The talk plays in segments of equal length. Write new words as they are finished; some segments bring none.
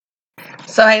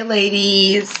So, hey,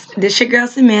 ladies, this your girl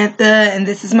Samantha, and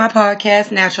this is my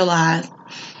podcast, Naturalized.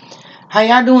 How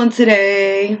y'all doing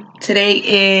today? Today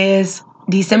is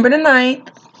December the 9th,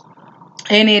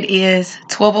 and it is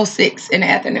 12:06 in the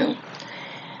afternoon.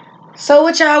 So,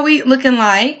 what y'all week looking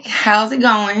like? How's it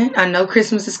going? I know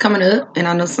Christmas is coming up, and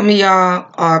I know some of y'all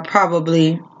are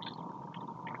probably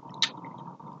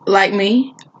like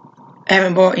me,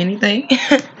 haven't bought anything,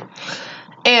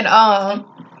 and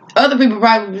other people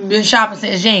probably been shopping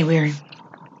since January.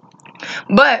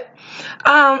 But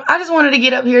I just wanted to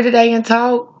get up here today and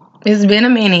talk. It's been a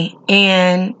minute,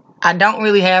 and I don't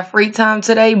really have free time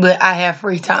today, but I have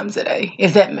free time today,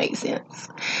 if that makes sense.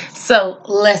 So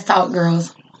let's talk,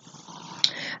 girls.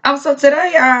 So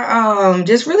today I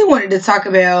just really wanted to talk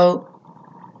about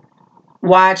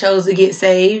why I chose to get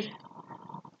saved.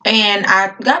 And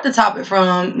I got the topic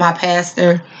from my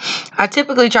pastor. I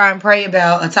typically try and pray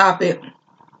about a topic.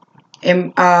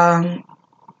 And a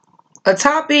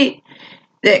topic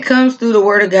that comes through the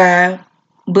Word of God,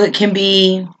 but can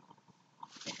be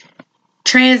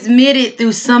transmitted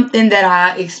through something that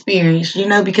I experienced,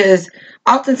 because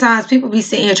oftentimes people be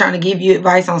sitting here trying to give you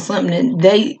advice on something that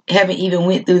they haven't even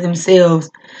went through themselves.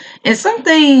 And some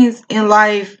things in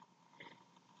life,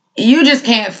 you just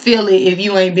can't feel it if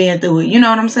you ain't been through it. You know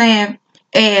what I'm saying?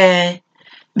 And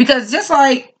because just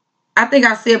like I think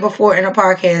I said before in a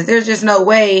podcast, there's just no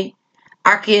way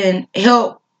I can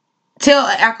help tell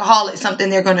an alcoholic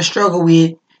something they're going to struggle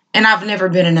with, and I've never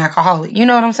been an alcoholic. You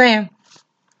know what I'm saying?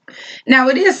 Now,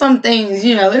 it is some things,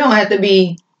 it don't have to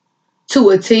be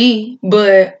to a T,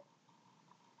 but,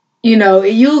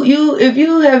 if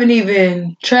you haven't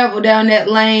even traveled down that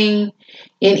lane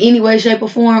in any way, shape, or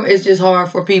form, it's just hard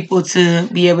for people to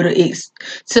be able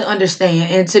to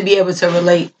understand and to be able to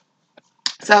relate.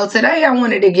 So today I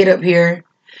wanted to get up here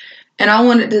and I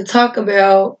wanted to talk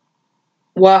about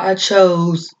why I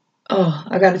chose,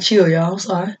 I got to chill, y'all, I'm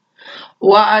sorry,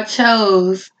 why I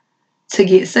chose to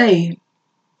get saved.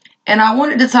 And I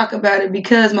wanted to talk about it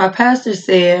because my pastor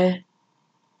said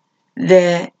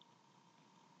that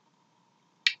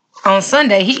on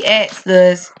Sunday he asked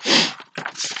us,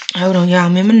 hold on, y'all,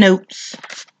 I'm in my notes.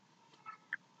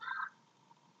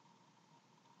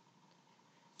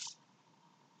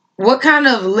 What kind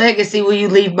of legacy will you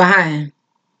leave behind?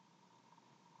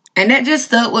 And that just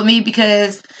stuck with me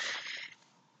because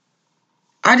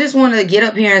I just want to get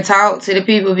up here and talk to the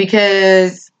people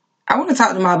because I want to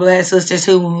talk to my black sisters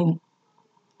who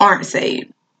aren't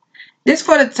saved. This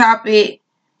topic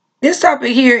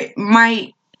here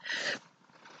might,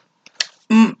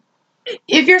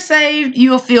 if you're saved,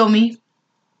 you'll feel me.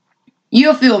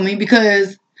 You'll feel me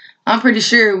because I'm pretty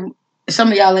sure some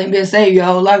of y'all ain't been saved your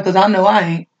whole life because I know I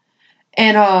ain't.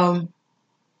 And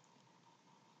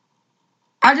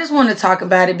I just want to talk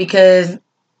about it because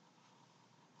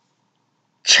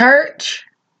church,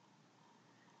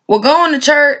 what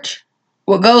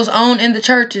goes on in the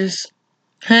churches,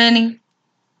 honey,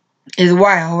 is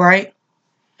wild, right?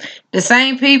 The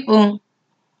same people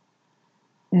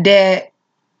that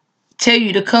tell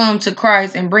you to come to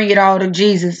Christ and bring it all to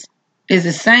Jesus is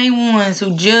the same ones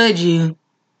who judge you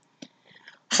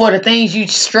for the things you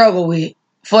struggle with,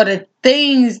 for the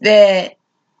things that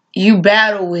you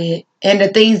battle with, and the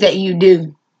things that you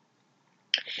do.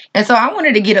 And so I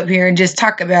wanted to get up here and just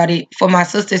talk about it for my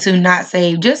sisters who not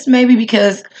saved, just maybe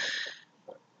because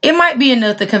it might be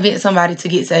enough to convince somebody to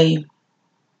get saved.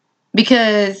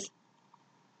 Because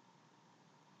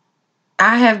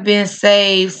I have been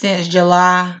saved since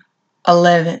July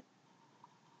 11th.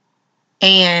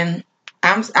 And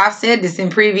I've said this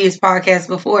in previous podcasts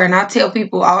before, and I tell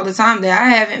people all the time that I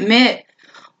haven't met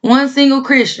one single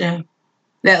Christian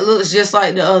that looks just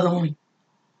like the other one.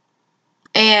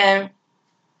 And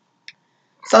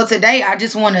so today I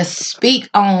just want to speak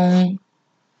on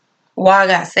why I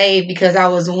got saved, because I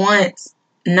was once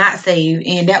not saved,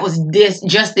 and that was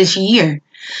just this year.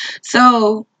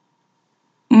 So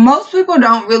most people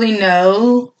don't really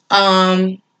know.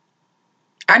 I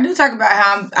do talk about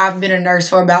how I've been a nurse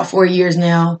for about 4 years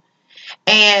now,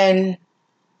 and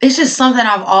it's just something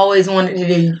I've always wanted to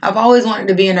do. I've always wanted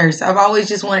to be a nurse. I've always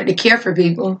just wanted to care for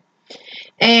people.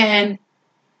 And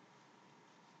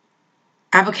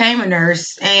I became a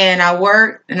nurse, and I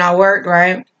worked,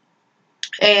 right?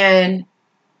 And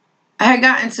I had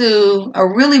gotten into a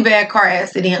really bad car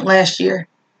accident last year.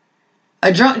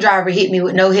 A drunk driver hit me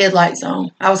with no headlights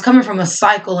on. I was coming from a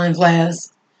cycling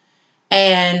class,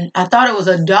 and I thought it was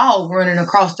a dog running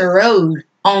across the road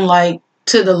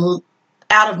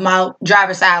out of my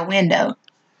driver's side window.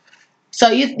 So,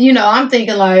 I'm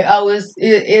thinking like,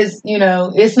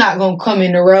 it's not going to come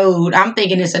in the road. I'm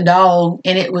thinking it's a dog,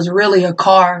 and it was really a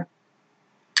car.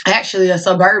 actually a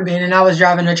Suburban, and I was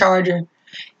driving a Charger.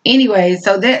 Anyway,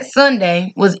 so that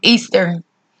Sunday was Easter,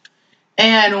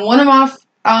 and one of my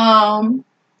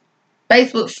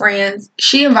Facebook friends,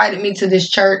 she invited me to this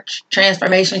church,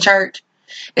 Transformation Church.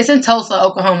 It's in Tulsa,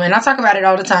 Oklahoma, and I talk about it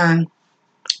all the time.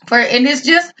 And it's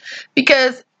just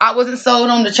because I wasn't sold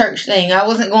on the church thing. I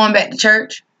wasn't going back to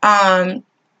church.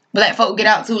 Black folk get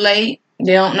out too late.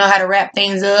 They don't know how to wrap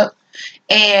things up.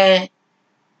 And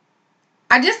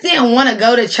I just didn't want to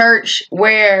go to church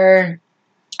where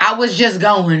I was just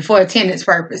going for attendance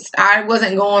purpose. I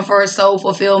wasn't going for a soul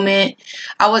fulfillment.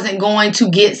 I wasn't going to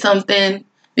get something.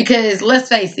 Because let's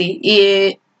face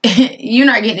it, you're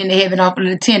not getting into heaven off of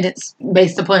attendance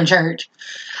based upon church.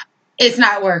 It's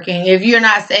not working. If you're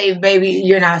not saved, baby,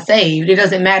 you're not saved. It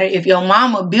doesn't matter if your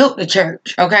mama built the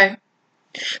church, okay?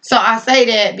 So I say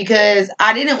that because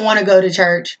I didn't want to go to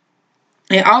church.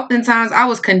 And oftentimes I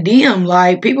was condemned.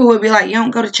 Like, people would be like, you don't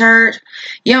go to church.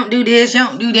 You don't do this. You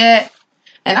don't do that.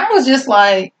 And I was just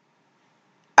like,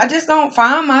 I just don't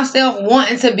find myself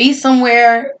wanting to be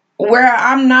somewhere where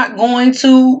I'm not going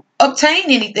to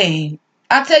obtain anything.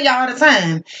 I tell y'all all the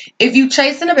time, if you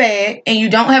chasing a bag and you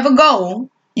don't have a goal,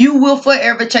 you will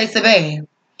forever chase a bag.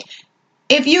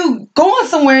 If you going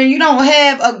somewhere and you don't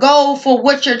have a goal for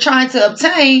what you're trying to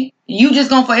obtain, you just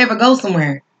gonna forever go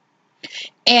somewhere.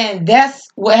 And that's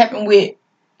what happened with,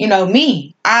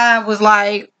 me. I was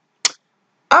like,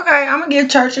 okay, I'm gonna give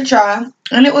church a try.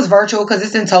 And it was virtual because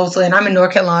it's in Tulsa and I'm in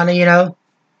North Carolina,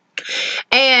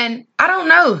 And I don't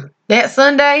know. That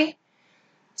Sunday,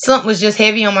 something was just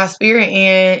heavy on my spirit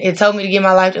and it told me to give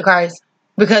my life to Christ.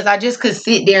 Because I just could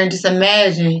sit there and just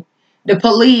imagine the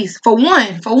police, for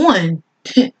one,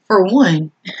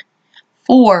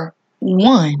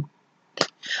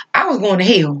 I was going to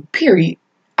hell, period.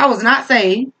 I was not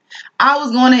saved. I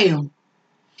was going to hell.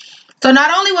 So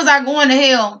not only was I going to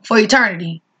hell for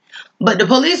eternity, but the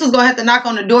police was going to have to knock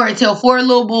on the door and tell 4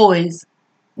 little boys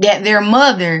that their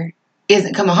mother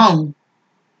isn't coming home.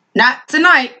 Not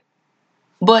tonight,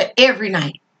 but every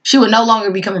night. She would no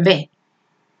longer be coming back.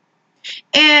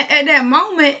 And at that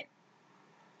moment,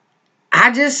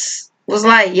 I just was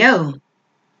like, yo,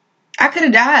 I could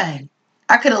have died.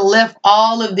 I could have left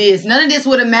all of this. None of this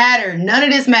would have mattered. None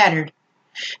of this mattered.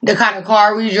 The kind of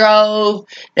car we drove,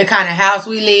 the kind of house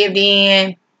we lived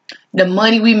in, the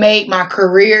money we made, my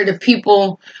career, the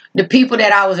people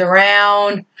that I was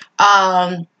around.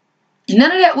 None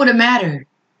of that would have mattered.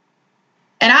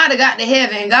 And I'd have got to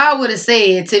heaven. God would have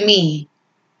said to me,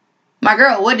 my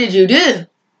girl, what did you do?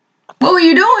 What were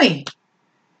you doing?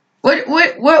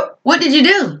 What did you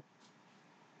do?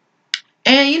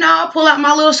 And, I'll pull out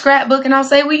my little scrapbook and I'll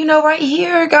say, well, right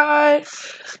here, God,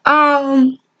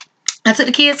 I took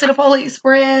the kids to the Polar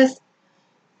Express.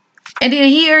 And then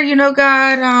here,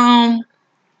 God,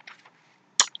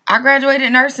 I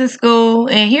graduated nursing school.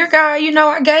 And here, God,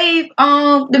 I gave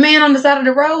the man on the side of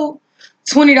the road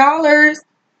 $20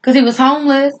 because he was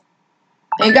homeless.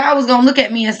 And God was going to look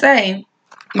at me and say,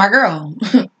 my girl,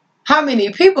 how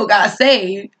many people got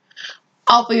saved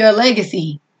off of your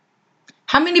legacy?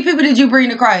 How many people did you bring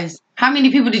to Christ? How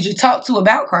many people did you talk to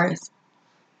about Christ?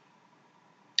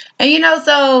 And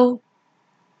so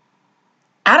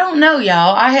I don't know,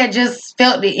 y'all. I had just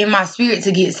felt it in my spirit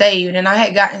to get saved, and I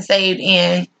had gotten saved,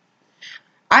 and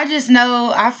I just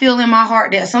know, I feel in my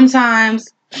heart that sometimes,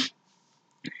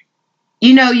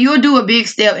 you'll do a big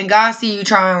step and God see you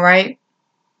trying, right?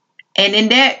 And in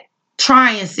that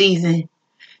trying season,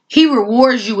 He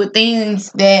rewards you with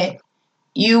things that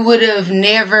you would have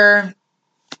never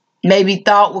maybe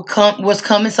thought was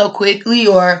coming so quickly,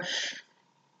 or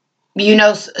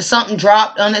something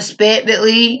dropped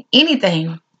unexpectedly,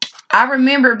 anything. I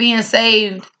remember being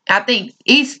saved, I think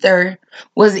Easter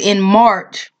was in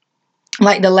March,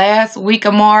 like the last week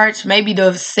of March, maybe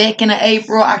the 2nd of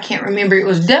April, I can't remember. It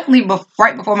was definitely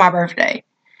right before my birthday.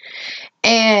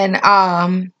 And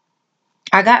I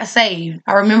got saved.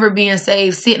 I remember being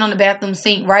saved, sitting on the bathroom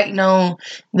sink, writing on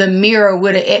the mirror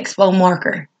with an expo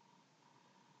marker.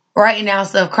 Writing out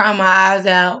stuff, crying my eyes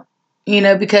out,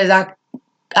 because I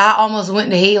almost went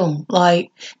to hell.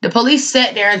 Like, the police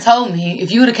sat there and told me,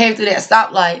 if you would have came through that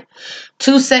stoplight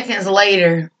 2 seconds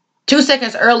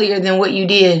earlier than what you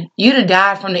did, you'd have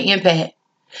died from the impact.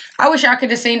 I wish I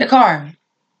could have seen the car.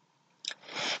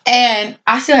 And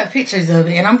I still have pictures of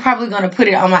it, and I'm probably going to put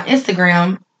it on my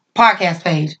Instagram podcast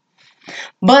page.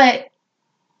 But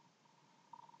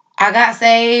I got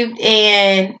saved,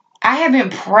 and I have been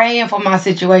praying for my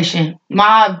situation,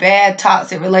 my bad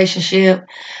toxic relationship.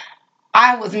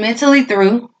 I was mentally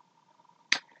through.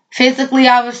 Physically,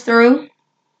 I was through.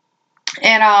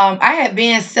 And I had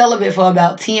been celibate for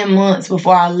about 10 months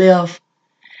before I left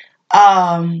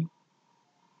um,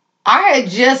 I had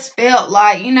just felt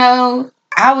like,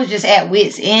 I was just at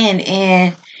wit's end.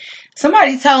 And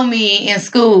somebody told me in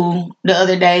school the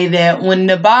other day that when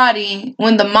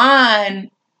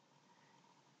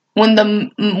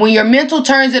your mental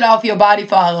turns it off, your body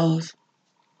follows.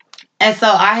 And so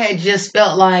I had just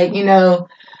felt like,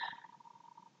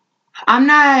 I'm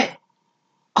not,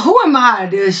 who am I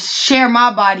to share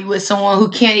my body with someone who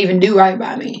can't even do right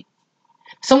by me?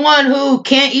 Someone who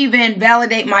can't even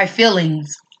validate my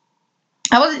feelings.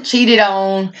 I wasn't cheated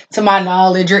on to my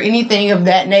knowledge or anything of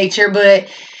that nature,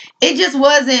 but it just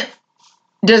wasn't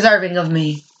deserving of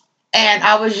me. And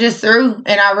I was just through.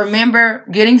 And I remember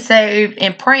getting saved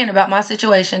and praying about my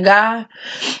situation. God,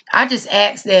 I just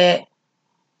asked that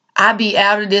I be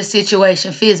out of this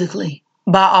situation physically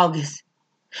by August.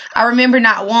 I remember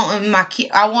not wanting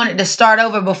I wanted to start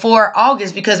over before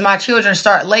August because my children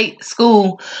start late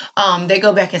school. They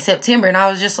go back in September. And I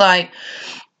was just like,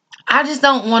 I just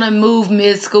don't want to move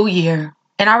mid-school year.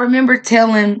 And I remember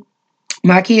telling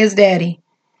my kid's daddy,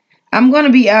 I'm going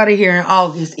to be out of here in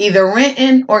August, either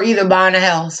renting or either buying a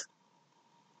house.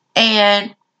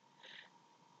 And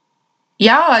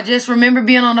y'all, I just remember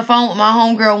being on the phone with my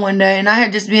homegirl one day, and I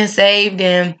had just been saved,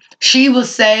 and she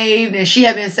was saved, and she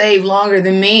had been saved longer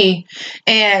than me.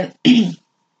 And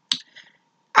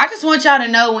I just want y'all to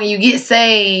know, when you get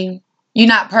saved, you're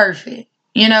not perfect.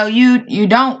 You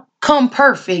don't come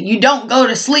perfect. You don't go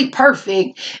to sleep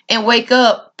perfect and wake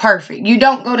up perfect. You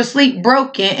don't go to sleep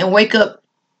broken and wake up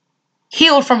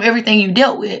healed from everything you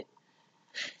dealt with.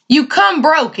 You come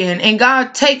broken, and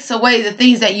God takes away the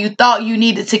things that you thought you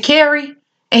needed to carry,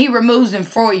 and He removes them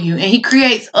for you, and He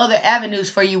creates other avenues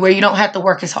for you where you don't have to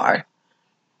work as hard.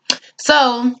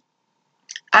 So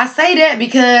I say that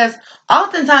because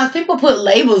oftentimes people put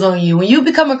labels on you. When you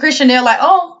become a Christian, they're like,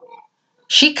 oh,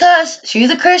 she cussed. She's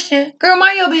a Christian. Girl,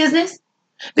 mind your business.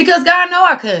 Because God know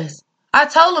I cuss. I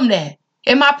told Him that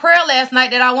in my prayer last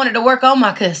night that I wanted to work on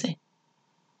my cussing.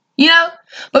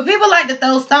 But people like to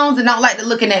throw stones and don't like to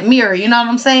look in that mirror. You know what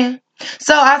I'm saying?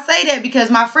 So I say that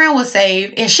because my friend was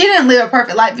saved and she didn't live a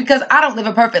perfect life because I don't live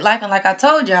a perfect life. And like I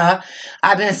told y'all,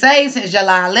 I've been saved since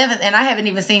July 11th and I haven't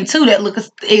even seen two that look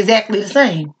exactly the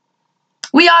same.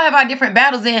 We all have our different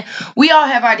battles and we all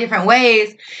have our different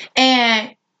ways.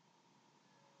 And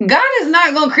God is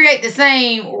not going to create the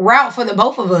same route for the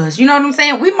both of us. You know what I'm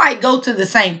saying? We might go to the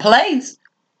same place,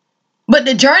 but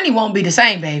the journey won't be the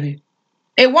same, baby.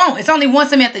 It won't. It's only one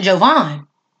Samantha Jovan.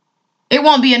 It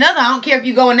won't be another. I don't care if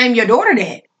you go and name your daughter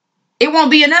that. It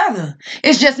won't be another.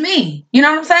 It's just me. You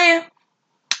know what I'm saying?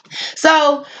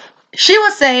 So she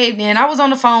was saved and I was on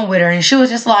the phone with her and she was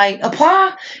just like,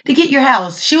 apply to get your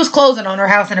house. She was closing on her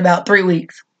house in about 3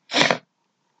 weeks.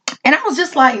 And I was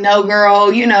just like, no,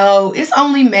 girl, it's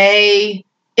only May.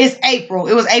 It's April.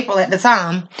 It was April at the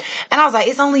time. And I was like,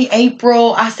 it's only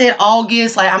April. I said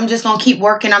August. Like, I'm just going to keep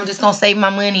working. I'm just going to save my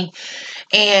money.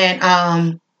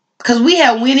 And, because we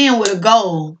had went in with a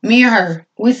goal, me and her.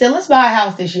 We said, let's buy a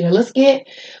house this year. Let's get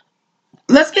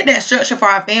that structure for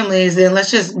our families and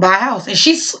let's just buy a house. And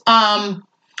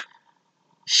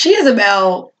she is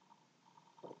about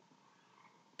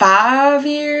 5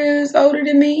 years older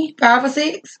than me, 5 or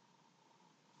 6.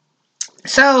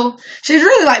 So she's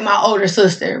really like my older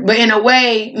sister, but in a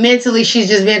way, mentally, she's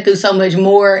just been through so much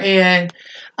more. And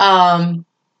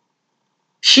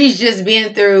she's just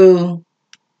been through,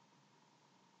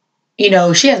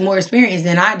 she has more experience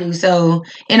than I do. So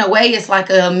in a way, it's like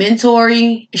a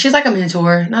mentor-y. She's like a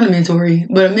mentor, not a mentor-y,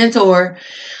 but a mentor.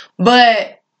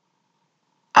 But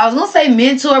I was going to say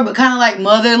mentor, but kind of like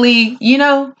motherly,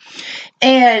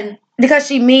 and because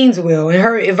she means well and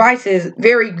her advice is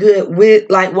very good with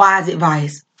like wise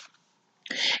advice.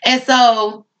 And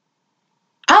so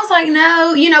I was like,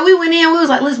 no, we went in, we was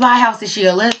like, let's buy a house this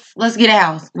year. Let's get a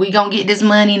house. We gonna get this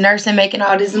money, nursing making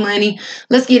all this money.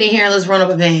 Let's get in here and let's run up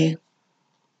a bag.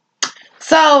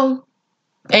 So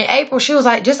in April, she was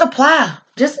like, just apply.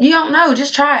 You don't know,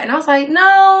 just try it. And I was like,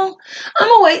 no, I'm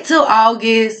gonna wait till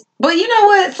August. But you know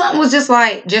what? Something was just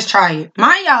like, just try it.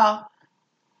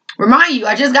 Remind you,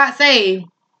 I just got saved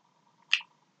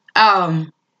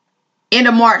end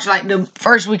of March, like the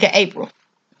first week of April.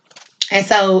 And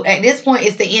so at this point,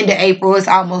 it's the end of April. It's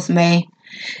almost May.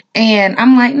 And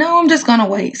I'm like, no, I'm just going to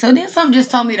wait. So then something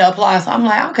just told me to apply. So I'm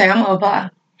like, okay, I'm going to apply.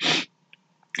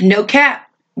 No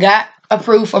cap. Got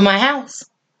approved for my house.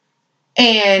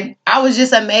 And I was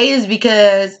just amazed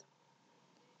because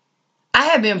I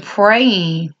had been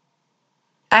praying.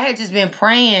 I had just been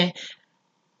praying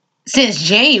since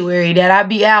January that I'd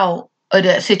be out of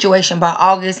that situation by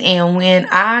August. And when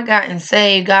I got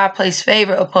saved, God placed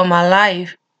favor upon my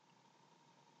life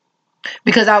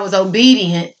because I was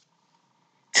obedient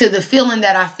to the feeling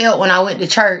that I felt when I went to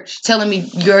church, telling me,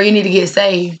 girl, you need to get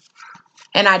saved.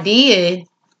 And I did.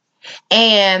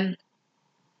 And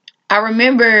I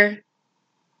remember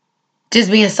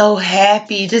just being so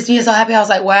happy. I was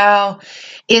like, wow,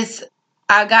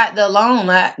 I got the loan.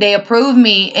 They approved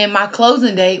me, and my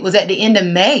closing date was at the end of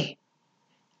May.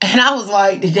 And I was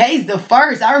like, today's the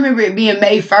 1st. I remember it being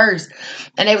May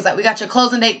 1st. And they was like, we got your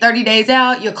closing date 30 days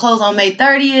out. You'll close on May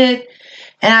 30th.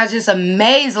 And I was just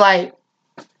amazed, like,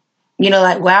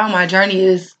 wow, my journey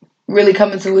is really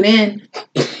coming to an end.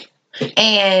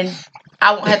 And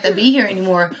I won't have to be here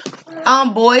anymore.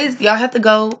 Boys, y'all have to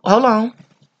go. Hold on.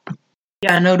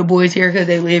 Yeah, I know the boys here because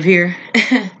they live here.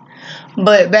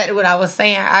 But back to what I was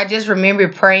saying, I just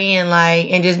remember praying,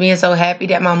 and just being so happy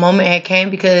that my moment had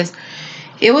came, because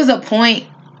it was a point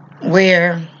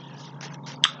where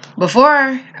before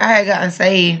I had gotten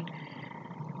saved,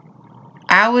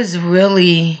 I was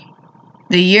really,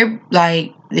 the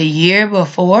year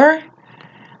before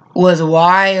was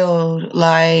wild.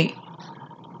 Like,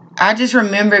 I just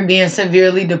remember being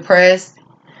severely depressed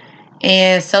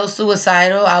and so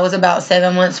suicidal. I was about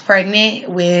 7 months pregnant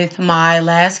with my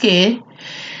last kid.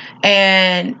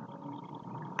 And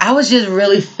I was just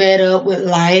really fed up with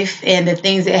life and the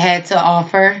things it had to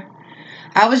offer.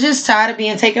 I was just tired of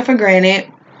being taken for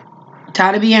granted,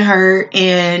 tired of being hurt,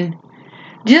 and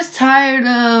just tired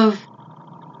of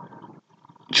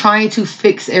trying to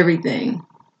fix everything.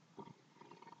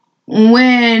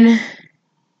 When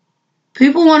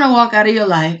people want to walk out of your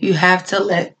life, you have to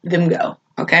let them go,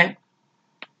 okay?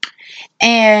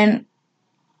 And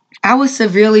I was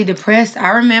severely depressed. I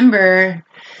remember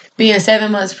being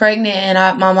 7 months pregnant,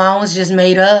 and my mom was just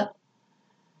made up.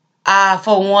 I,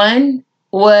 for one,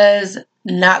 was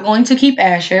not going to keep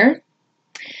Asher.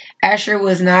 Asher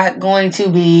really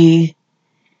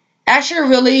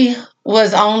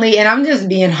was only, and I'm just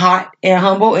being hot and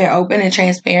humble and open and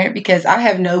transparent, because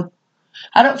I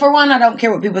don't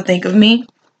care what people think of me,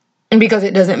 and because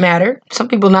it doesn't matter. Some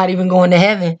people not even going to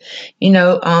heaven,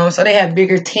 so they have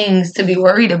bigger things to be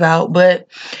worried about. But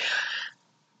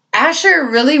Asher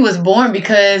really was born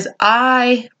because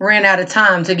I ran out of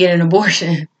time to get an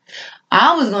abortion.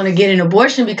 I was going to get an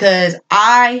abortion because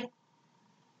I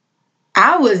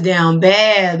was down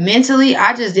bad mentally.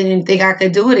 I just didn't think I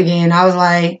could do it again. I was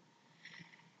like,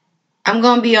 I'm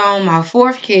going to be on my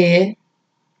 4th kid.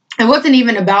 It wasn't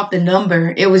even about the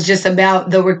number. It was just about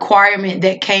the requirement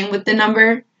that came with the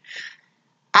number.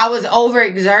 I was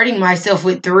overexerting myself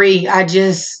with 3. I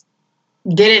just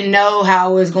didn't know how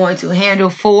I was going to handle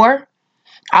 4.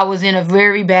 I was in a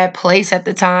very bad place at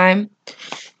the time.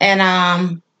 And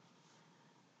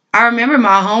I remember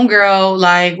my homegirl,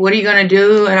 like, what are you going to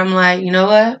do? And I'm like, you know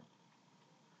what?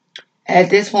 At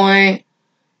this point,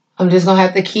 I'm just going to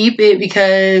have to keep it,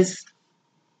 because,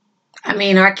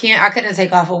 I couldn't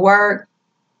take off of work.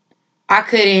 I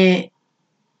couldn't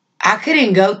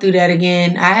go through that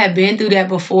again. I had been through that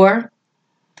before,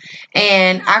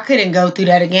 and I couldn't go through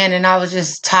that again. And I was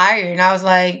just tired. And I was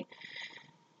like,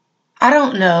 I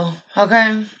don't know.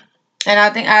 Okay. And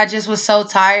I think I just was so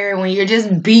tired when you're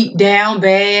just beat down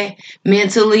bad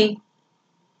mentally.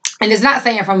 And it's not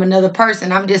saying from another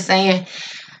person. I'm just saying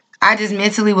I just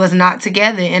mentally was not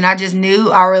together. And I just knew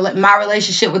my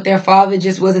relationship with their father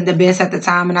just wasn't the best at the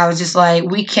time. And I was just like,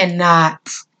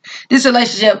 this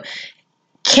relationship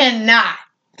cannot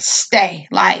stay.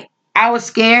 Like, I was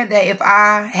scared that if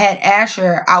I had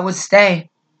Asher, I would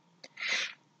stay.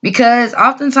 Because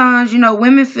oftentimes,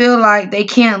 women feel like they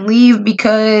can't leave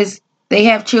because they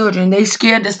have children. They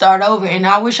scared to start over. And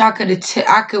I wish I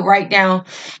could write down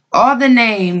all the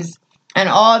names and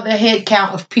all the head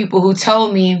count of people who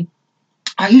told me,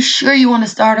 are you sure you want to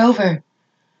start over?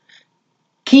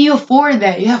 Can you afford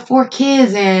that? You have 4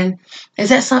 kids, and is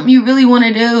that something you really want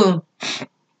to do?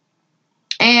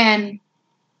 And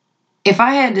if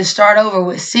I had to start over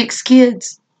with 6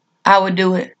 kids, I would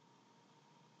do it.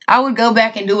 I would go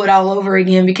back and do it all over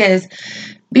again, because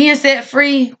being set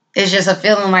free is just a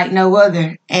feeling like no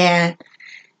other. And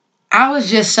I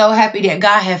was just so happy that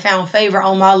God had found favor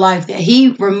on my life, that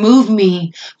He removed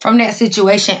me from that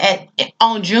situation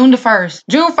on June the 1st.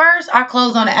 June 1st, I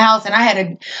closed on the house, and I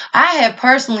had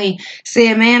personally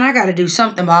said, man, I got to do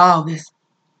something by August.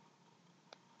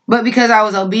 But because I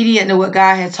was obedient to what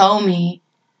God had told me,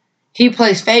 He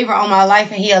placed favor on my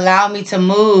life, and He allowed me to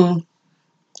move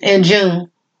in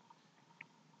June.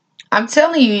 I'm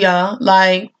telling you, y'all,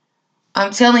 I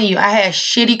had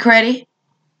shitty credit.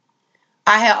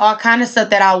 I had all kind of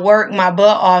stuff that I worked my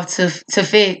butt off to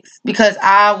fix, because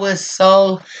I was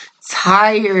so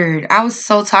tired. I was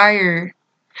so tired.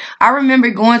 I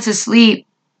remember going to sleep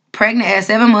pregnant at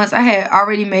 7 months, I had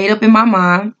already made up in my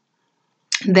mind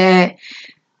that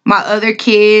my other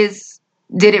kids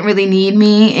didn't really need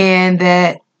me and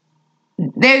that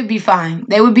they would be fine.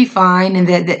 They would be fine and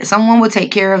that someone would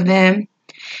take care of them.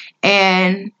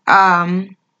 And I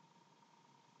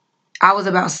was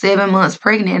about 7 months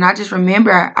pregnant, and I just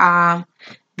remember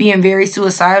being very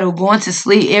suicidal, going to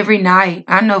sleep every night.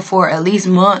 I know for at least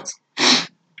months.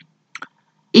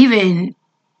 Even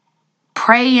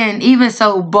praying, even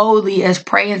so boldly as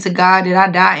praying to God that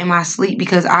I die in my sleep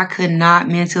because I could not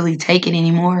mentally take it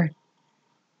anymore.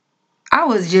 I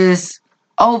was just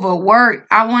overworked.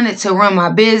 I wanted to run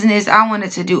my business. I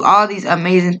wanted to do all these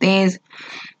amazing things.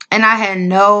 And I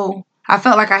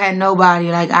felt like I had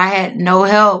nobody. Like I had no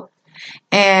help.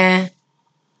 And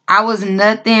I was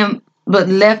nothing but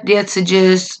left there to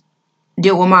just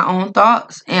deal with my own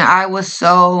thoughts. And I was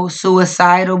so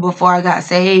suicidal before I got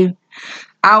saved.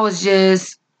 I was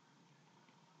just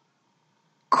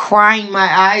crying my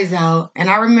eyes out. And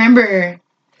I remember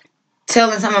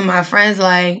telling some of my friends,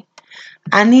 like,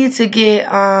 I need to get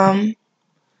I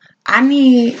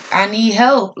need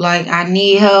help. Like I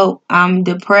need help. I'm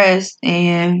depressed.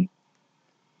 And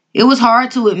it was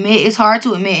hard to admit. It's hard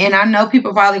to admit. And I know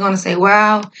people are probably gonna say,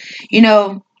 wow,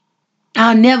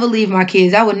 I'll never leave my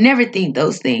kids. I would never think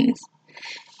those things.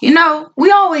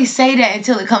 We always say that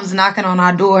until it comes knocking on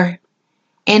our door.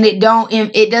 And it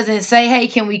doesn't say, hey,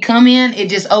 can we come in? It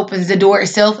just opens the door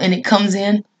itself and it comes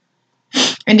in.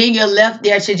 And then you're left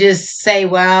there to just say,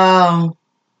 wow.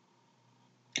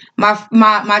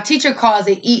 My teacher calls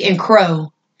it eating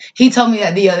crow. He told me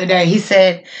that the other day. He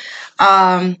said,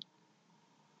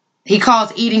 he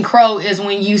calls eating crow is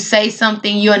when you say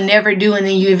something you'll never do and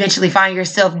then you eventually find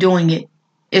yourself doing it.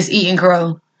 It's eating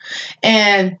crow.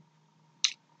 And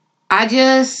I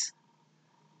just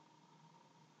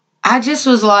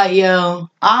was like,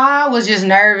 I was just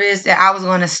nervous that I was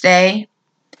going to stay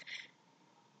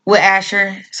with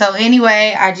Asher. So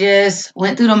anyway, I just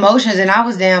went through the motions and I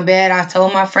was down bad. I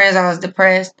told my friends I was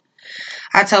depressed.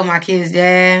 I told my kids'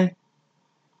 dad.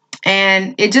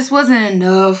 And it just wasn't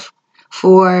enough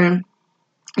for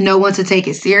no one to take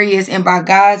it serious. And by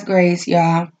God's grace,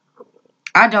 y'all,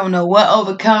 I don't know what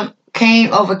overcame.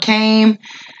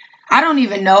 I don't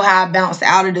even know how I bounced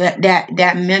out of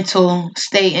that mental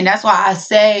state. And that's why I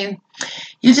say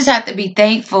you just have to be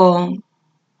thankful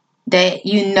that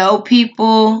you know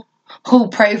people who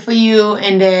pray for you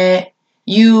and that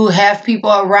you have people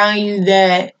around you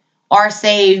that are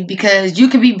saved, because you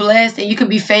could be blessed and you could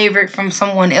be favored from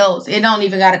someone else. It don't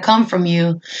even got to come from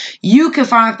you. You could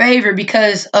find favor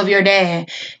because of your dad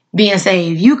being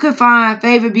saved. You could find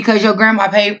favor because your grandma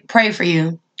pray for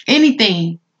you.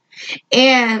 Anything.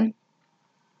 And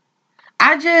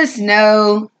I just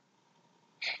know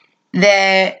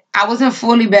that I wasn't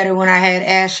fully better when I had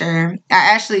Asher.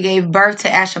 I actually gave birth to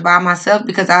Asher by myself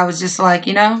because I was just like,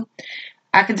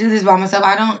 I could do this by myself.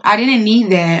 I didn't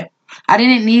need that. I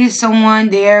didn't need someone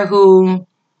there who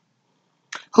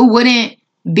wouldn't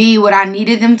be what I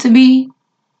needed them to be.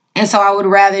 And so I would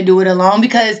rather do it alone,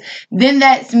 because then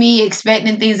that's me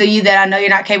expecting things of you that I know you're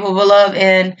not capable of.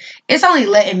 And it's only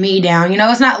letting me down.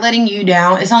 It's not letting you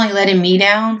down. It's only letting me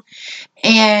down.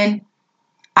 And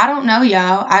I don't know,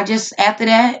 y'all. After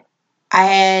that, I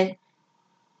had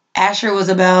Asher was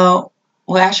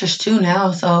Asher's 2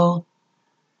 now. So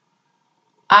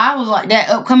I was like, that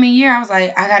upcoming year, I was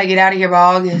like, I got to get out of here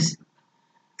by August.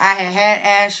 I had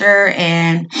Asher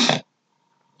and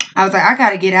I was like, I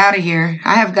got to get out of here.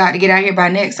 I have got to get out of here by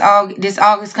this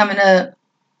August coming up.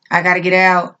 I got to get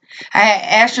out. I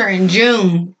had Asher in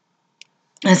June.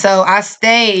 And so I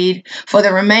stayed for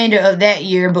the remainder of that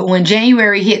year. But when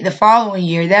January hit the following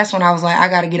year, that's when I was like, I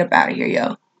got to get up out of here,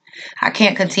 yo. I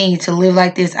can't continue to live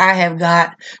like this. I have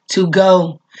got to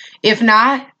go. If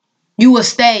not, you will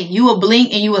stay. You will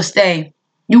blink and you will stay.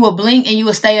 You will blink and you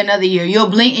will stay another year. You'll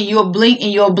blink and you'll blink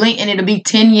and you'll blink and it'll be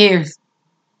 10 years.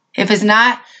 If it's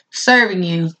not serving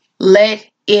you, let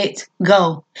it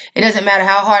go. It doesn't matter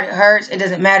how hard it hurts. It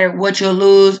doesn't matter what you'll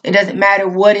lose. It doesn't matter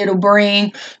what it'll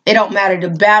bring. It don't matter the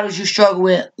battles you struggle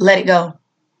with. Let it go.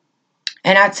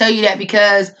 And I tell you that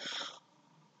because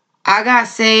I got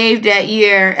saved that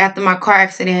year after my car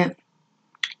accident.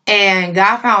 And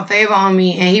God found favor on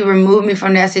me and he removed me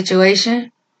from that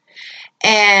situation.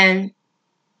 And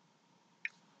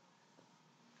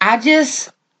I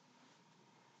just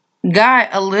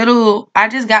got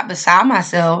beside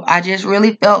myself. I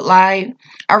really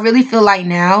feel like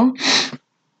now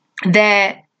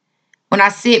that when I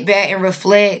sit back and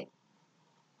reflect,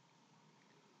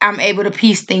 I'm able to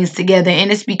piece things together.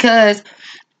 And it's because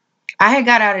I had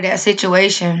got out of that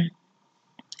situation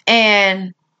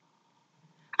and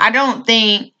I don't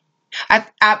think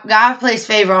God placed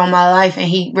favor on my life, and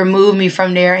he removed me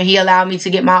from there, and he allowed me to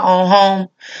get my own home.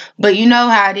 But you know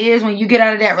how it is when you get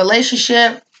out of that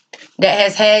relationship that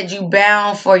has had you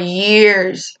bound for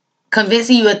years,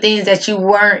 convincing you of things that you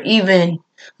weren't even,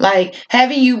 like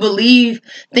having you believe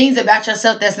things about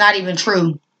yourself that's not even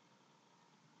true.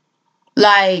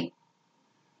 Like,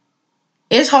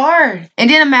 it's hard. And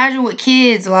then imagine with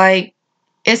kids, like,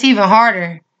 it's even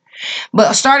harder.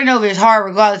 But starting over is hard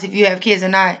regardless if you have kids or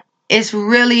not. It's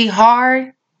really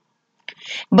hard.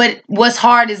 But what's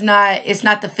hard is it's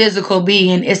not the physical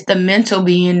being, it's the mental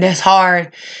being that's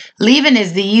hard. Leaving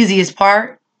is the easiest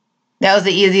part. That was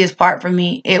the easiest part for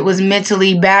me. It was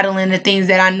mentally battling the things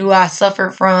that I knew I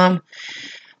suffered from,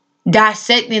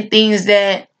 dissecting things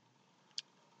that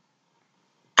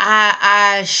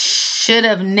I should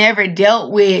have never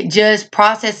dealt with, just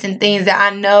processing things that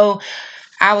I know.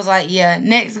 I was like, yeah,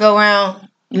 next go round,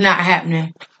 not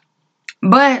happening.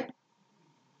 But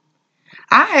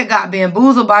I had got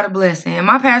bamboozled by the blessing. And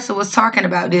my pastor was talking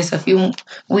about this a few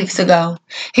weeks ago.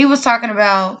 He was talking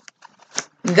about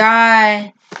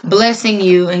God blessing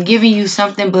you and giving you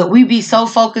something, but we be so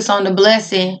focused on the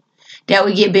blessing that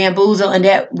we get bamboozled and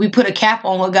that we put a cap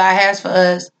on what God has for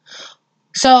us.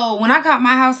 So when I got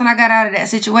my house and I got out of that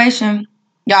situation,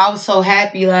 y'all, I was so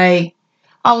happy. Like,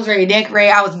 I was ready to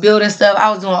decorate. I was building stuff.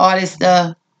 I was doing all this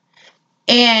stuff.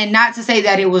 And not to say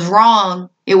that it was wrong.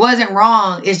 It wasn't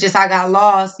wrong. It's just I got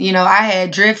lost. You know, I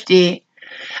had drifted.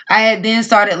 I had then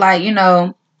started, like, you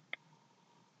know,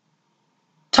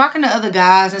 talking to other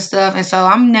guys and stuff. And so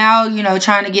I'm now, you know,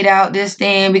 trying to get out this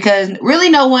thing because really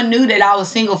no one knew that I was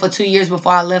single for 2 years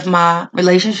before I left my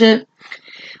relationship.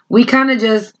 We kind of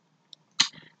just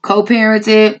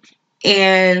co-parented,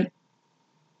 and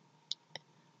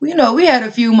you know, we had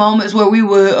a few moments where we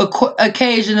would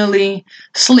occasionally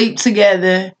sleep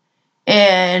together.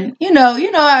 And you know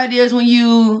how it is when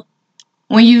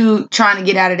you trying to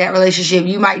get out of that relationship,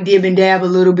 you might dib and dab a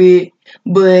little bit,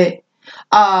 but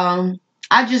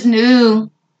I just knew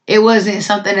it wasn't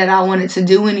something that I wanted to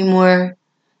do anymore.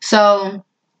 So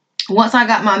once I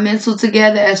got my mental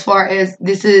together, as far as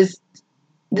this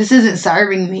isn't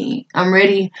serving me, I'm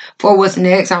ready for what's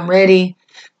next. I'm ready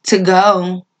to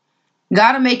go.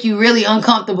 Gotta make you really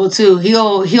uncomfortable too.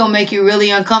 He'll make you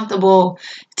really uncomfortable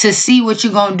to see what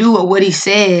you're gonna do with what he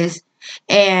says.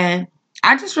 And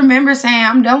I just remember saying,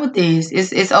 I'm done with this.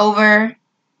 It's over.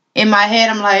 In my head,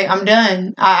 I'm like, I'm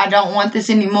done. I don't want this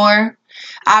anymore.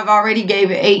 I've already gave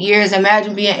it 8 years.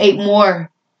 Imagine being 8 more.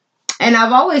 And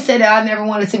I've always said that I never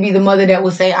wanted to be the mother that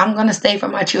would say, I'm gonna stay for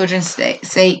my children's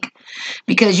sake.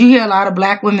 Because you hear a lot of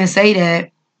black women say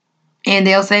that. And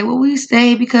they'll say, well, we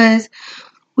stay because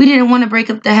we didn't want to break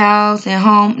up the house and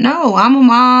home. No, I'm a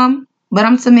mom, but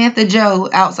I'm Samantha Joe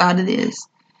outside of this.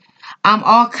 I'm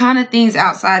all kind of things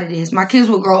outside of this. My kids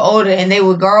will grow older and they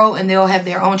will grow and they'll have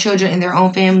their own children and their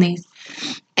own families.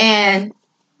 And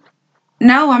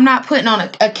no, I'm not putting on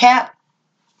a cap.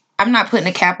 I'm not putting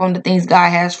a cap on the things God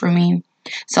has for me.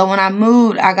 So when I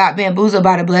moved, I got bamboozled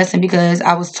by the blessing because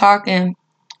I was talking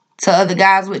to other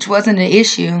guys, which wasn't an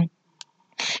issue.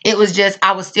 It was just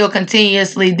I was still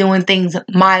continuously doing things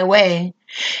my way.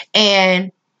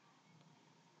 And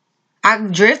I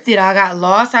drifted. I got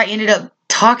lost. I ended up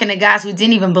talking to guys who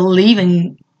didn't even believe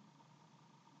in.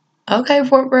 Okay,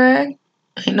 Fort Bragg.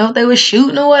 I didn't know if they were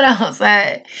shooting or what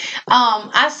outside.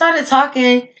 I started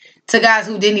talking to guys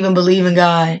who didn't even believe in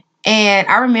God. And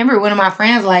I remember one of my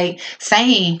friends like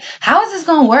saying, how is this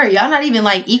going to work? Y'all not even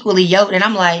like equally yoked. And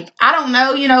I'm like, I don't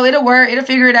know. You know, it'll work. It'll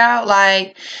figure it out.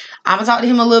 Like, I'm going to talk to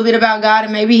him a little bit about God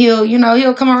and maybe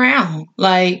he'll come around.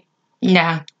 Like,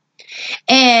 nah.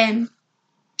 And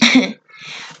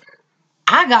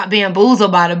I got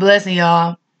bamboozled by the blessing,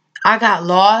 y'all. I got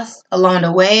lost along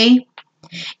the way.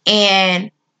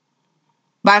 And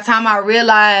by the time I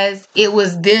realized it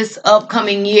was this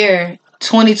upcoming year,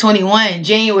 2021,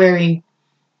 January,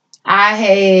 I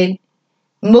had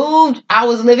moved. I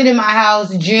was living in my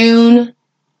house June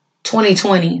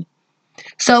 2020.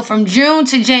 So from June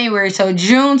to January, so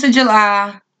June to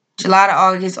July, July to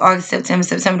August, August, September,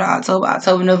 September to October,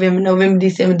 October, November,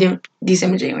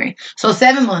 December, January. So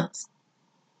 7 months.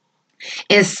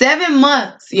 In 7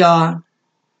 months, y'all,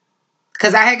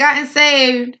 because I had gotten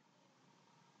saved,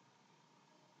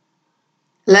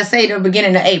 let's say the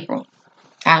beginning of April.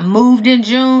 I moved in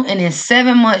June, and in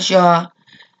 7 months, y'all,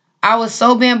 I was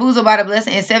so bamboozled by the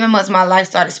blessing. In 7 months, my life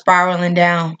started spiraling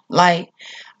down. Like,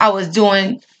 I was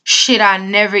doing shit I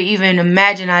never even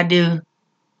imagined I'd do.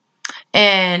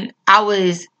 And I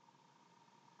was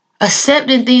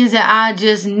accepting things that I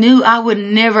just knew I would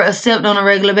never accept on a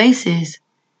regular basis.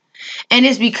 And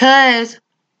it's because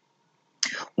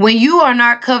when you are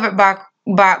not covered by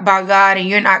God, and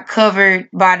you're not covered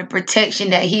by the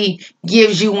protection that He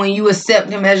gives you when you accept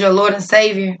Him as your Lord and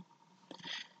Savior,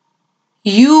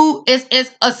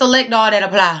 it's a select all that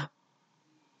apply.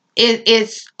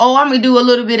 It's I'm gonna do a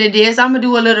little bit of this, I'm gonna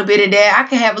do a little bit of that. I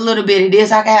can have a little bit of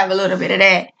this, I can have a little bit of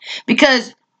that,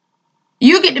 because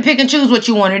you get to pick and choose what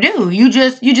you want to do. You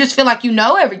just feel like you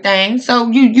know everything,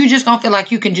 so you just don't feel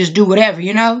like you can just do whatever,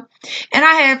 And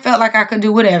I had felt like I could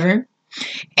do whatever,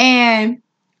 and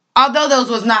although those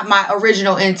was not my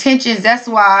original intentions, that's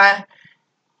why,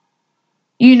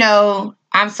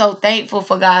 I'm so thankful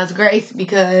for God's grace,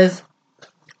 because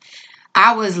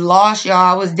I was lost, y'all.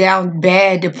 I was down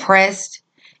bad, depressed,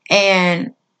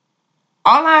 and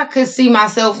all I could see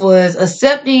myself was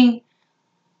accepting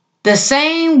the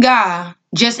same guy,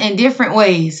 just in different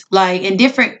ways. Like in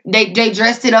different, they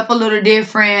dressed it up a little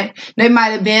different. They might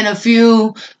have been a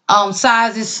few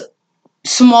sizes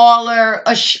smaller,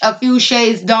 a few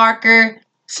shades darker.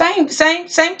 Same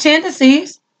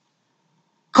tendencies,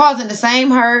 causing the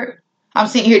same hurt. I'm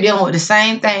sitting here dealing with the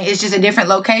same thing. It's just a different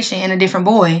location and a different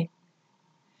boy.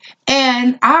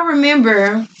 And I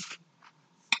remember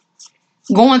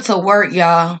going to work,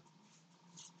 y'all.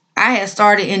 I had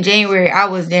started in January. I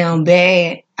was down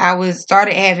bad.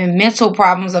 Started having mental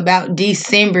problems about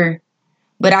December,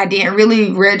 but I didn't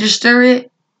really register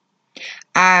it.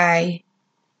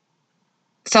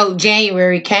 So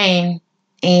January came,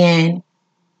 and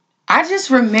I just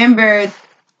remember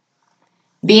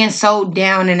being so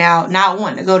down and out, not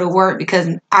wanting to go to work because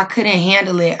I couldn't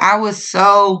handle it. I was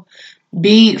so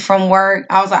beat from work.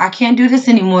 I was like, I can't do this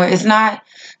anymore. It's not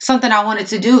something I wanted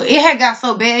to do. It had got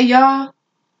so bad, y'all,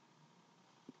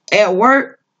 at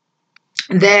work,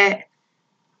 that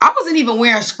I wasn't even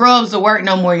wearing scrubs to work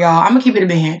no more, y'all. I'm gonna keep it a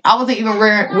band. I wasn't even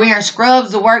wearing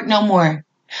scrubs to work no more.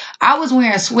 I was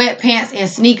wearing sweatpants and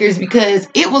sneakers because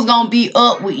it was gonna be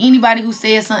up with anybody who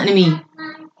said something to me.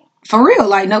 For real,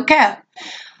 like no cap.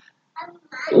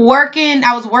 I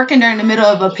was working during the middle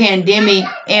of a pandemic,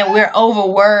 and we're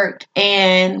overworked,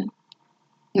 and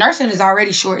nursing is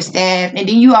already short-staffed, and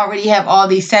then you already have all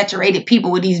these saturated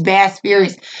people with these bad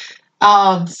spirits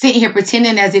sitting here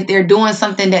pretending as if they're doing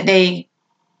something that they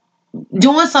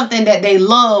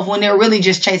love when they're really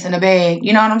just chasing a bag.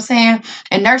 You know what I'm saying?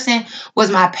 And nursing was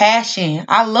my passion.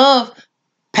 I love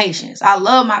patients. I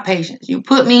love my patients. You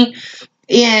put me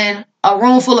in a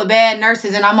room full of bad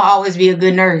nurses, and I'm gonna always be a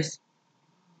good nurse.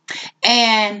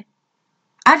 And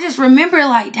I just remember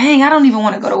like, dang, I don't even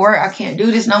want to go to work. I can't do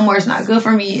this no more. It's not good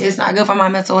for me. It's not good for my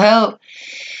mental health.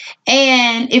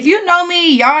 And if you know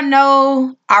me, y'all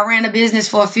know I ran a business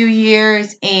for a few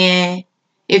years. And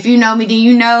if you know me, then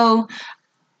you know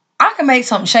I can make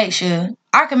something shake, sure.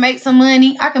 I can make some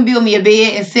money. I can build me a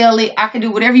bed and sell it. I can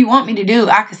do whatever you want me to do.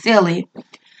 I can sell it.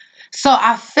 So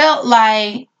I felt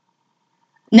like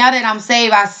now that I'm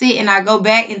saved, I sit and I go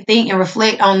back and think and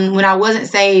reflect on when I wasn't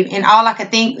saved. And all I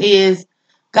could think is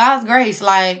God's grace.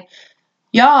 Like,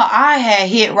 y'all, I had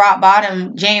hit rock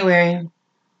bottom January.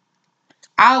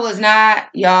 I was not,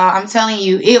 y'all, I'm telling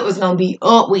you, it was going to be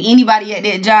up with anybody at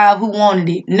that job who wanted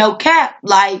it. No cap.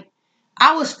 Like,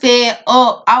 I was fed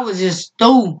up. I was just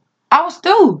through. I was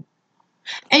through.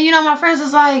 And, my friends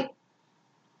was like,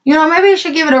 maybe you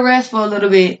should give it a rest for a little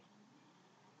bit.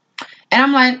 And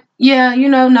I'm like, yeah,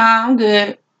 nah, I'm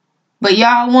good. But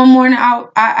y'all, one morning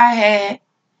I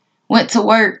went to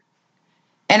work.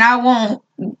 And I won't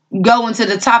go into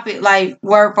the topic like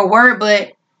word for word,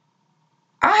 but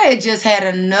I had just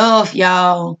had enough,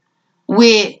 y'all,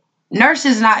 with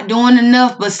nurses not doing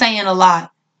enough but saying a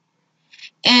lot.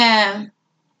 And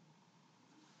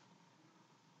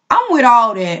I'm with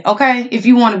all that, okay? If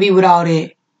you want to be with all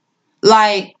that.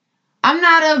 Like, I'm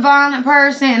not a violent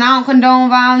person and I don't condone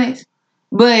violence.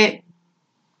 But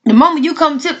the moment you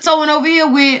come tiptoeing over here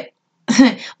with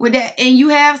that, and you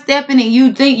have stepping and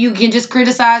you think you can just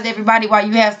criticize everybody while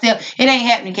you have step, it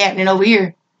ain't happening over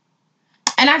here.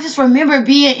 And I just remember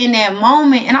being in that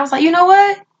moment, and I was like, you know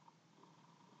what?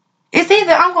 It's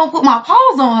either I'm going to put my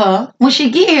paws on her when she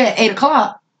get here at 8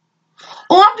 o'clock,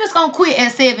 or I'm just going to quit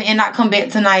at 7 and not come back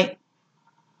tonight.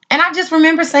 And I just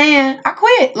remember saying, I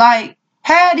quit. Like,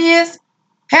 have this,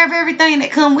 have everything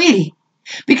that come with it.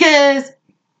 Because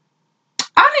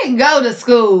I didn't go to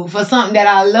school for something that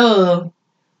I love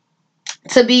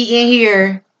to be in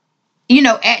here,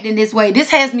 acting this way. This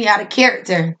has me out of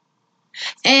character.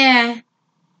 And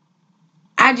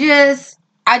I just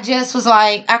was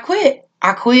like, I quit.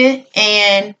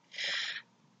 And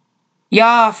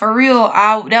y'all, for real,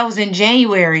 that was in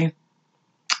January.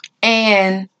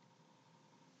 And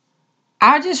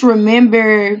I just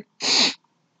remember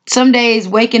some days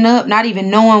waking up, not even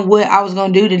knowing what I was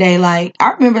going to do today. Like,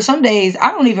 I remember some days,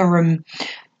 I don't even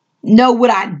know what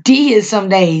I did some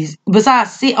days,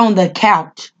 besides sit on the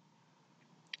couch.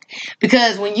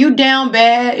 Because when you down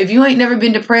bad, if you ain't never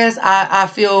been depressed, I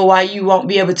feel why you won't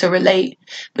be able to relate.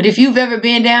 But if you've ever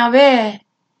been down bad,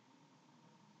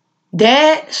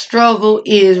 that struggle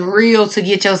is real to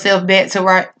get yourself back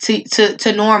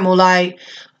to normal, like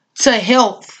to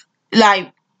health.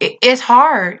 Like it's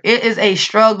hard. It is a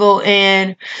struggle,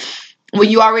 and when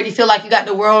you already feel like you got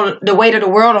the weight of the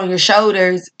world on your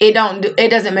shoulders, it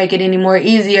doesn't make it any more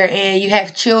easier. And you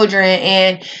have children,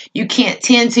 and you can't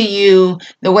tend to you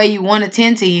the way you want to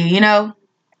tend to you, you know.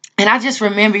 And I just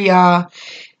remember, y'all,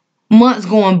 months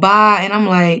going by, and I'm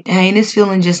like, dang, this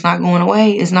feeling just not going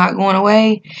away. It's not going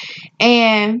away.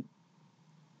 And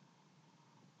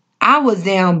I was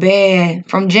down bad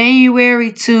from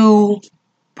January to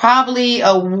probably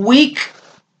a week.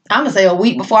 I'm going to say a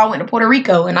week before I went to Puerto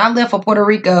Rico. And I left for Puerto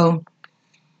Rico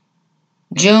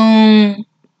June,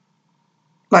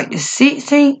 like the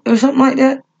 16th or something like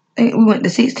that. I think we went the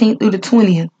 16th through the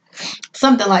 20th.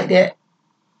 Something like that.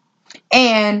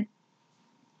 And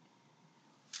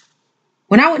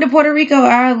when I went to Puerto Rico,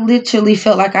 I literally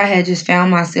felt like I had just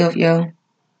found myself, yo.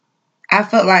 I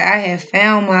felt like I had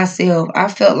found myself. I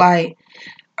felt like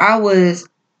I was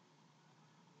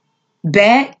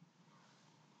back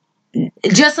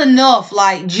just enough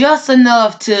like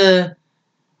to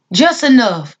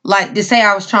say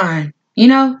I was trying, you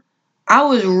know. I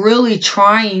was really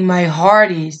trying my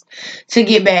hardest to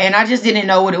get back, and I just didn't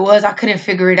know what it was. I couldn't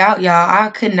figure it out, y'all. I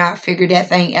could not figure that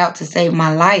thing out to save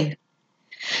my life.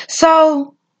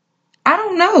 So I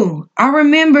don't know. I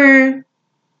remember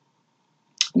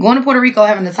going to Puerto Rico,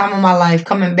 having the time of my life,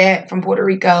 coming back from Puerto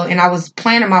Rico, and I was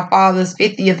planning my father's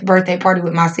 50th birthday party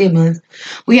with my siblings.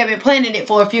 We had been planning it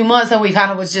for a few months, and we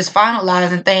kind of was just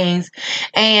finalizing things.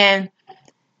 And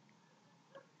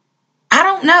I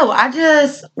don't know. I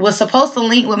just was supposed to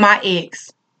link with my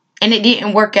ex, and it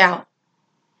didn't work out.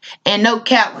 And no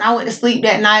cap, when I went to sleep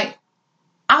that night,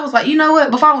 I was like, you know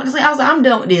what? Before I went to sleep, I was like, I'm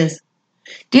done with this.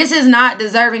 This is not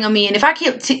deserving of me. And if I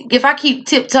keep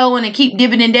tiptoeing and keep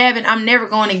dipping and dabbing, I'm never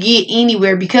going to get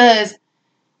anywhere. Because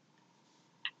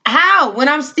how? When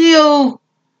I'm still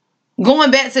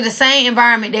going back to the same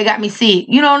environment that got me sick.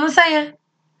 You know what I'm saying?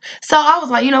 So I was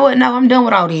like, you know what? No, I'm done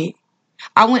with all that.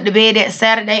 I went to bed that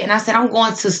Saturday, and I said, I'm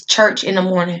going to church in the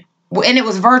morning. And it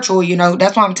was virtual, you know.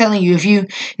 That's why I'm telling you, if you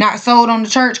not sold on the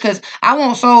church, because I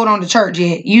won't sold on the church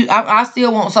yet. I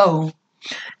still won't sold.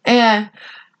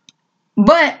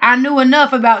 But I knew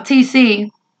enough about TC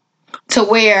to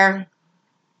where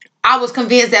I was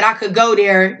convinced that I could go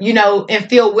there, you know, and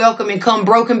feel welcome and come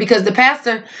broken, because the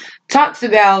pastor talks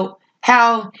about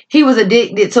how he was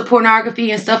addicted to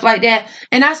pornography and stuff like that.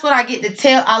 And that's what I get to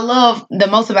tell. I love the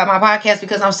most about my podcast,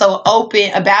 because I'm so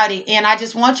open about it. And I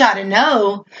just want y'all to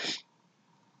know,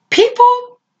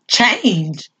 people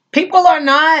change. People are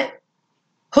not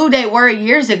who they were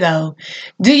years ago.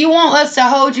 Do you want us to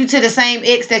hold you to the same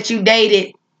ex that you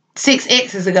dated 6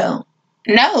 exes ago?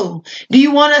 No. Do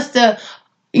you want us to,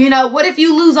 you know, what if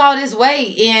you lose all this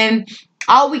weight and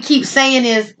all we keep saying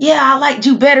is, yeah, I liked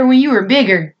you better when you were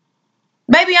bigger.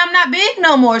 Baby, I'm not big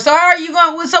no more. So what are you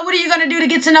going to do to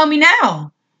get to know me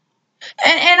now?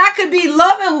 And I could be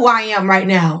loving who I am right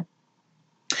now.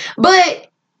 But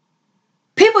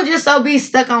people just so be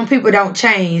stuck on people don't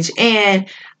change. And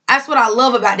that's what I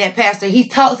love about that pastor. He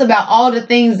talks about all the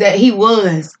things that he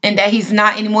was and that he's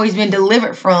not anymore. He's been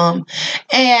delivered from.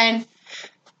 And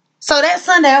so that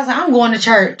Sunday, I was like, I'm going to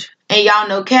church. And y'all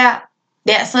know, Cap,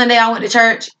 that Sunday I went to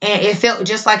church, and it felt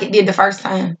just like it did the first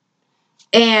time.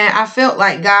 And I felt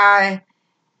like God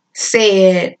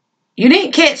said, you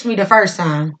didn't catch me the first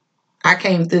time I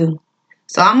came through.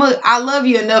 So I love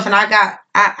you enough, and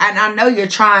I know you're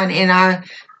trying, and I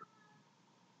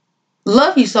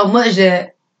love you so much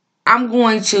that I'm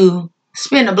going to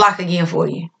spin the block again for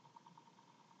you.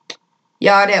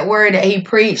 Y'all, that word that he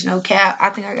preached, no cap, I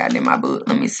think I got it in my book.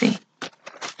 Let me see.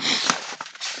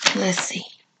 Let's see.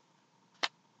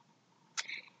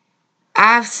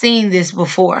 I've seen this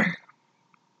before.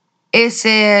 It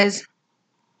says,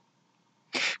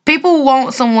 people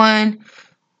want someone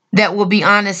that will be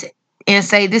honest and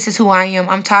say, this is who I am.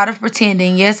 I'm tired of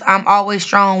pretending. Yes, I'm always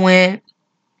strong when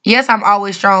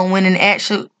in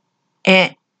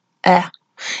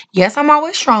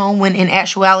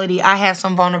actuality I have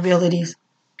some vulnerabilities.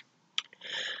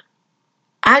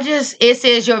 It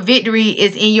says your victory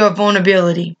is in your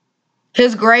vulnerability.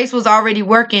 His grace was already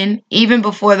working even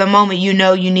before the moment you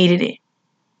know you needed it.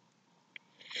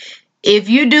 If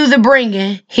you do the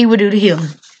bringing, he will do the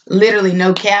healing. literally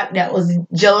no cap. That was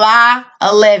July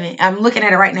 11th. I'm looking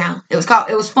at it right now. It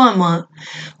was Fun Month.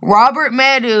 Robert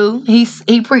Madu,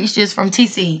 he preached this from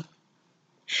TC.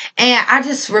 And I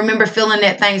just remember feeling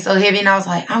that thing so heavy, and I was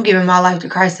like, I'm giving my life to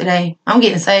Christ today. I'm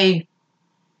getting saved.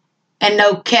 And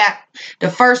no cap, the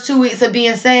first 2 weeks of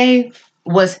being saved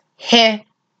was heavy.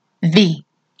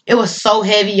 It was so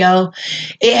heavy, yo.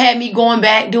 It had me going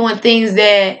back doing things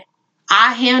that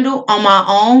I handled on my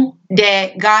own,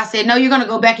 that God said, no, you're going to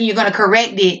go back and you're going to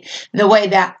correct it the way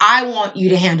that I want you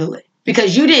to handle it.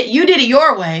 Because you did it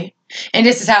your way, and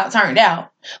this is how it turned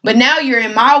out. But now you're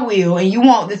in my will, and you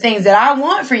want the things that I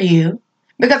want for you.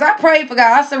 Because I prayed for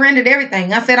God. I surrendered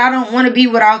everything. I said, I don't want to be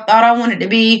what I thought I wanted to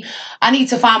be. I need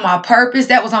to find my purpose.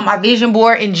 That was on my vision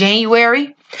board in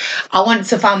January. I wanted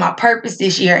to find my purpose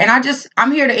this year. And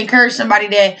I'm here to encourage somebody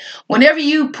that whenever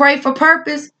you pray for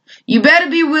purpose, you better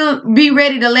be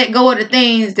ready to let go of the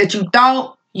things that you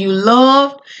thought you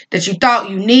loved, that you thought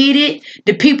you needed,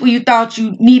 the people you thought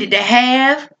you needed to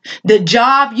have, the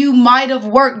job you might have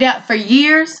worked at for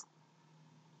years.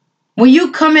 When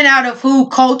you coming out of who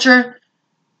culture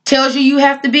tells you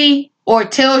have to be, or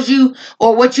tells you,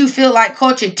 or what you feel like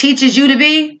culture teaches you to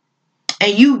be,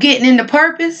 and you getting into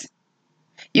purpose,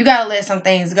 you got to let some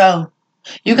things go.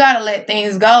 You got to let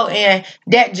things go. And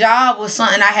that job was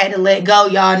something I had to let go,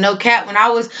 y'all. No cap. When I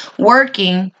was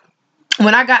working,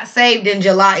 when I got saved in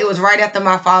July, it was right after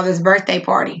my father's birthday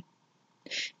party.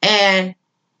 And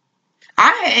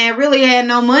I hadn't really had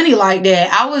no money like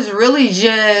that. I was really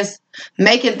just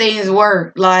making things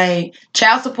work. Like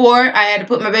child support, I had to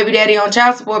put my baby daddy on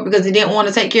child support because he didn't want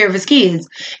to take care of his kids.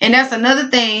 And that's another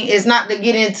thing, is not to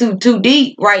get into too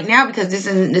deep right now because this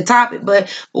isn't the topic, but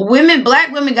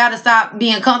black women got to stop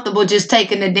being comfortable just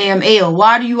taking the damn L.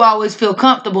 Why do you always feel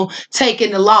comfortable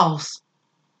taking the loss?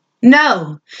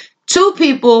 No. 2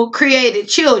 people created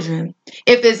children.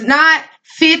 If it's not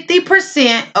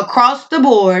 50% across the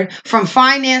board from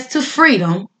finance to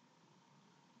freedom,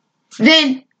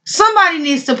 then somebody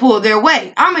needs to pull their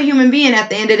weight. I'm a human being at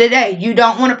the end of the day. You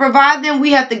don't want to provide them,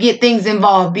 we have to get things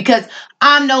involved because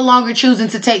I'm no longer choosing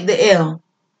to take the L.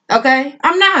 Okay?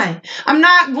 I'm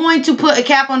not going to put a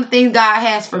cap on the things God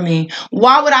has for me.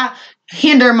 Why would I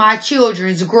hinder my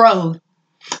children's growth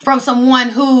from someone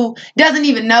who doesn't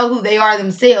even know who they are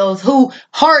themselves, who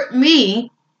hurt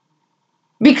me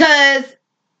because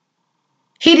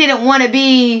he didn't want to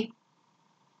be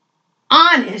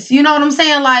honest? You know what I'm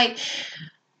saying? Like,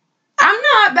 I'm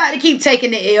not about to keep taking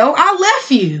the L. I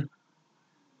left you.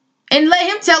 And let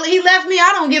him tell it. He left me. I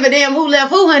don't give a damn who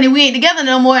left who, honey. We ain't together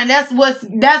no more. And that's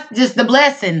just the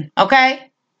blessing.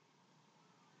 Okay?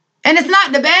 And it's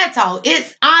not the bad talk.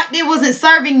 It wasn't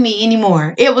serving me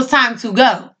anymore. It was time to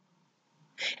go.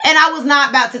 And I was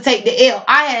not about to take the L.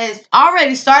 I had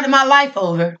already started my life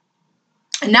over,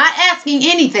 not asking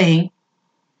anything.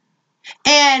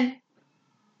 And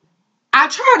I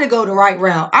tried to go the right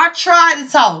route. I tried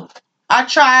to talk. I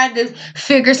tried to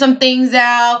figure some things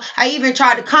out. I even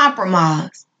tried to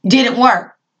compromise. Didn't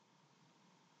work.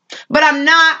 But I'm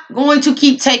not going to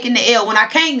keep taking the L. When I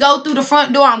can't go through the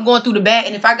front door, I'm going through the back.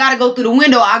 And if I got to go through the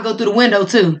window, I'll go through the window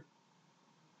too.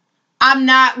 I'm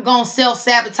not going to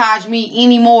self-sabotage me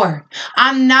anymore.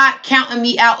 I'm not counting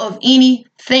me out of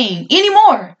anything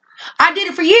anymore. I did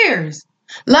it for years.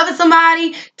 Loving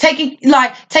somebody,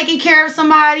 taking care of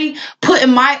somebody,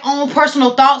 putting my own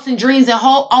personal thoughts and dreams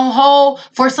on hold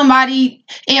for somebody,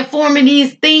 and forming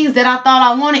these things that I thought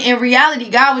I wanted. In reality,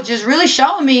 God was just really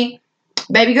showing me,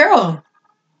 baby girl,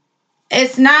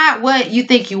 it's not what you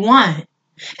think you want.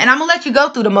 And I'm going to let you go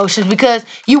through the motions because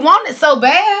you want it so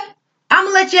bad. I'm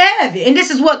going to let you have it. And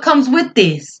this is what comes with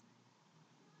this.